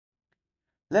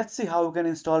Let's see how we can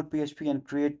install PHP and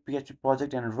create PHP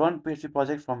project and run PHP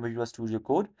project from Visual Studio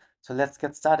Code. So let's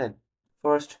get started.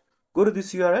 First, go to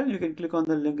this URL. You can click on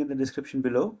the link in the description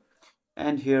below,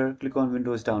 and here click on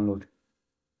Windows Download.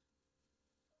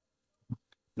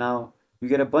 Now you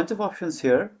get a bunch of options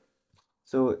here.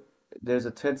 So there's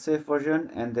a thread safe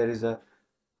version and there is a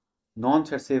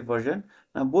non-thread safe version.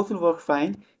 Now both will work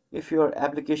fine. If your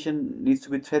application needs to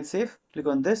be thread safe, click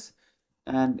on this,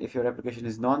 and if your application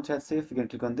is non-thread safe, you can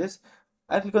click on this.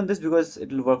 I'll click on this because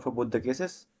it will work for both the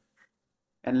cases.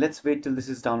 And let's wait till this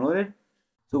is downloaded.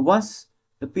 So once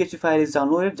the PHP file is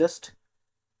downloaded, just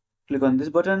click on this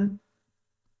button,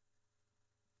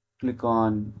 click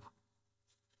on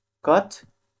cut,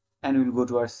 and we'll go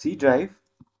to our C drive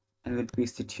and we'll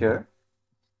paste it here.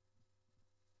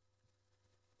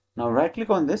 Now right click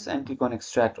on this and click on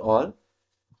extract all,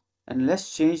 and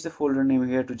let's change the folder name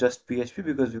here to just PHP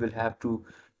because we will have to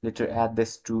later add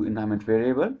this to environment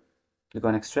variable. Click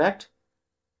on extract,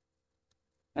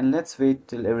 and let's wait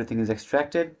till everything is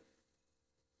extracted.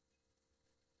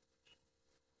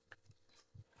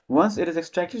 Once it is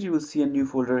extracted, you will see a new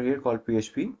folder here called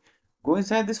PHP. Go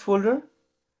inside this folder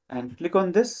and click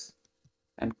on this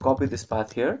and copy this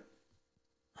path here,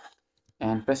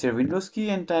 and press your Windows key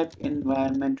and type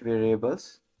environment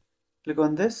variables. Click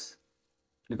on this,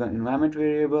 click on environment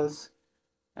variables,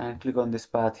 and click on this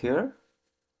path here.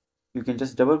 You can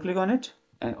just double click on it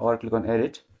and or click on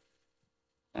edit,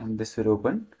 and this will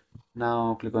open.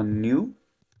 Now click on new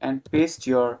and paste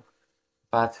your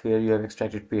path where you have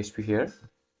extracted PHP here.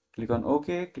 Click on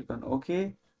OK, click on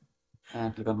OK,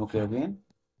 and click on OK again.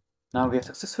 Now we have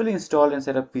successfully installed and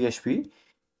set up PHP.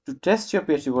 To test your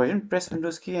PHP version, press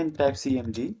Windows key and type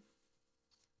cmd.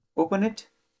 Open it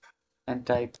and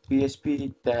type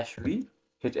php-v,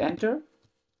 hit enter,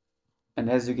 and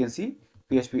as you can see,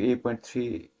 PHP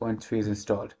 8.3.3 is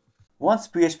installed. Once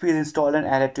PHP is installed and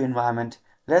added to environment,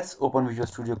 let's open Visual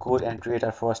Studio Code and create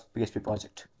our first PHP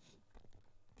project.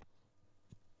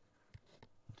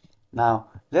 Now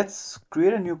let's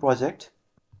create a new project.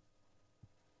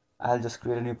 I'll just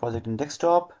create a new project in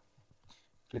desktop.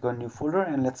 Click on new folder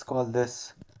and let's call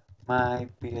this my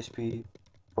PHP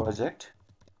project.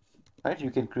 Right, you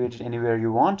can create it anywhere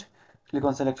you want. Click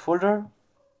on select folder,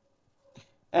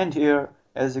 and here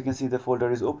as you can see the folder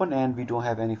is open and we don't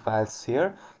have any files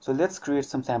here. So let's create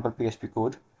some sample PHP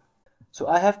code. So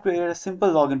I have created a simple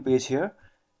login page here.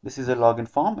 This is a login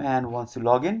form, and once you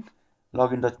log in,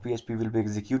 login.php will be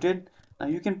executed. Now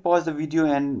you can pause the video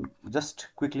and just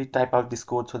quickly type out this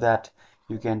code so that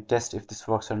you can test if this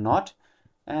works or not.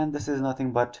 And this is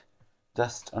nothing but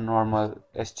just a normal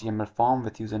HTML form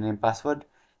with username, password,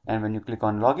 and when you click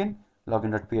on login,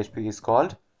 login.php is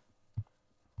called.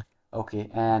 Okay,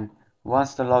 and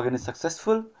once the login is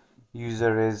successful,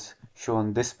 user is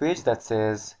shown this page that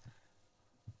says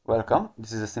welcome.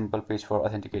 This is a simple page for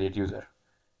authenticated user.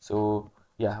 So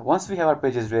yeah, once we have our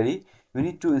pages ready, we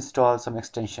need to install some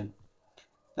extension.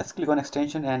 Let's click on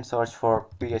extension and search for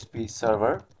PHP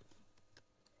server.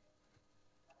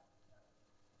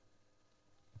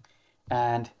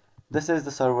 And this is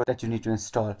the server that you need to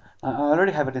install. I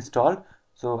already have it installed,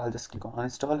 so I'll just click on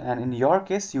uninstall, and in your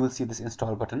case you will see this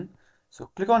install button. So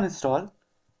click on install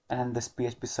and this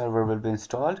PHP server will be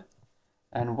installed.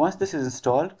 And once this is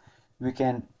installed, we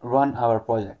can run our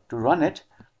project. To run it,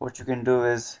 what you can do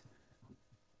is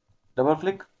double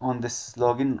click on this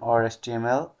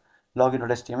login.html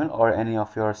or any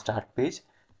of your start page,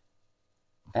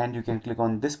 and you can click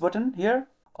on this button here,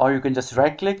 or you can just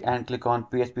right click and click on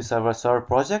PHP server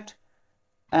project,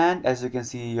 and as you can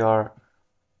see your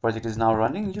project is now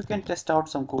running. You can test out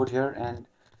some code here and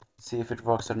see if it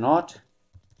works or not.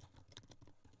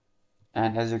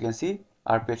 And as you can see,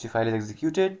 our PHP file is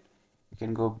executed. You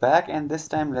can go back, and this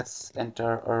time let's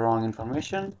enter a wrong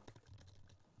information.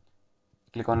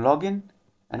 Click on login,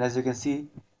 and as you can see,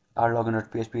 our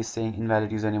login.php is saying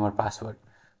invalid username or password.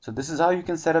 So this is how you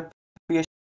can set up PHP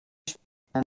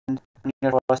and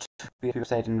your first PHP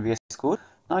website in VSCode.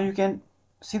 Now you can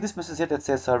see this message here that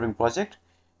says serving project.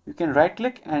 You can right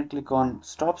click and click on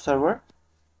stop server,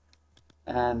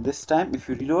 and this time if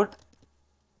you reload,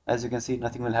 as you can see,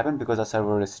 nothing will happen because our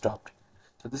server is stopped.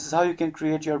 So this is how you can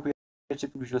create your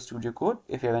PHP Visual Studio Code.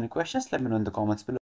 If you have any questions, let me know in the comments below.